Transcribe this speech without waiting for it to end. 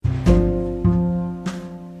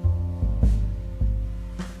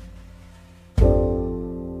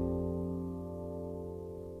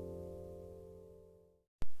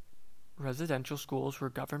Residential schools were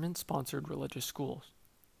government-sponsored religious schools.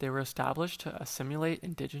 They were established to assimilate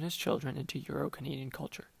Indigenous children into Euro-Canadian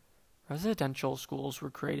culture. Residential schools were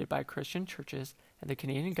created by Christian churches and the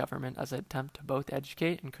Canadian government as an attempt to both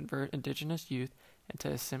educate and convert Indigenous youth and to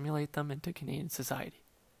assimilate them into Canadian society.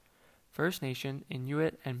 First Nation,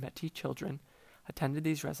 Inuit, and Métis children attended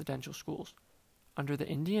these residential schools. Under the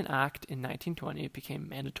Indian Act in 1920, it became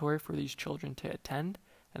mandatory for these children to attend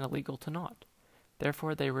and illegal to not.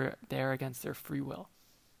 Therefore, they were there against their free will.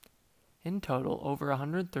 In total, over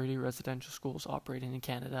 130 residential schools operated in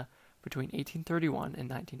Canada between 1831 and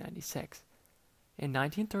 1996. In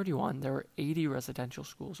 1931, there were 80 residential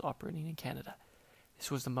schools operating in Canada.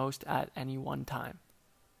 This was the most at any one time.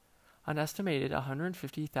 An estimated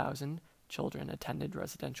 150,000 children attended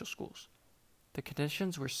residential schools. The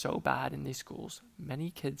conditions were so bad in these schools,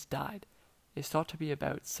 many kids died. It's thought to be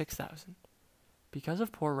about 6,000. Because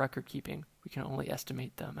of poor record keeping, we can only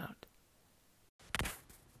estimate the amount.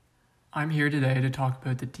 I'm here today to talk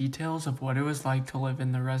about the details of what it was like to live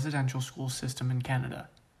in the residential school system in Canada.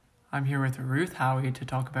 I'm here with Ruth Howie to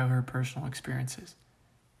talk about her personal experiences.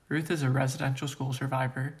 Ruth is a residential school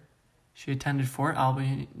survivor. She attended Fort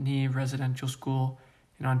Albany Residential School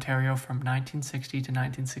in Ontario from 1960 to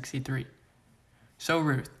 1963. So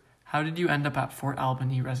Ruth, how did you end up at Fort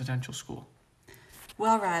Albany Residential School?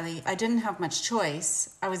 Well, Riley, I didn't have much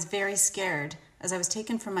choice. I was very scared as I was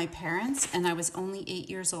taken from my parents and I was only 8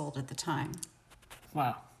 years old at the time.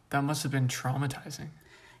 Wow, that must have been traumatizing.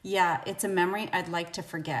 Yeah, it's a memory I'd like to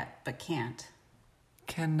forget, but can't.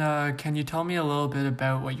 Can you tell me a little bit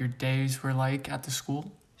about what your days were like at the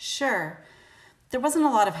school? Sure. There wasn't a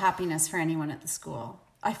lot of happiness for anyone at the school.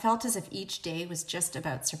 I felt as if each day was just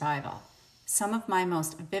about survival. Some of my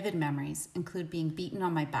most vivid memories include being beaten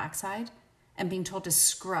on my backside and being told to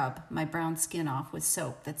scrub my brown skin off with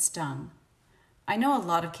soap that stung. I know a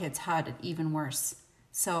lot of kids had it even worse,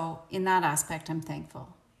 so in that aspect, I'm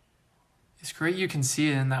thankful. It's great you can see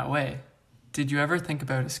it in that way. Did you ever think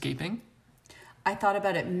about escaping? I thought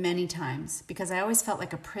about it many times because I always felt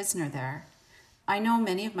like a prisoner there. I know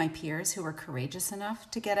many of my peers who were courageous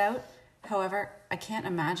enough to get out. However, I can't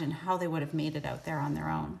imagine how they would have made it out there on their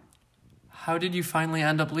own. How did you finally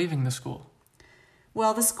end up leaving the school?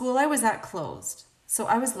 Well, the school I was at closed, so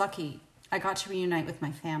I was lucky I got to reunite with my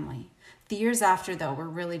family. The years after, though, were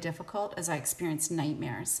really difficult as I experienced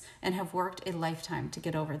nightmares and have worked a lifetime to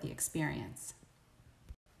get over the experience.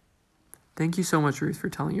 Thank you so much, Ruth, for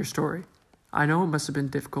telling your story. I know it must have been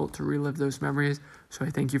difficult to relive those memories, so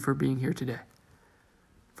I thank you for being here today.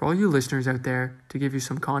 For all you listeners out there, to give you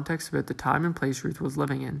some context about the time and place Ruth was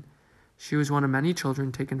living in, she was one of many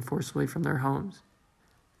children taken forcibly from their homes.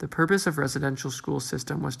 The purpose of residential school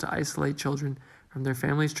system was to isolate children from their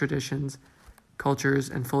families' traditions, cultures,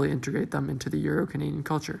 and fully integrate them into the Euro-Canadian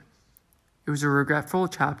culture. It was a regretful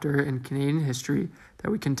chapter in Canadian history that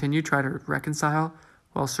we continue to try to reconcile,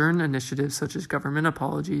 while certain initiatives such as government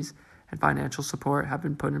apologies and financial support have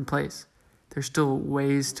been put in place. There's still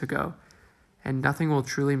ways to go, and nothing will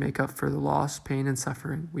truly make up for the loss, pain, and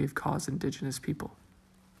suffering we have caused Indigenous people.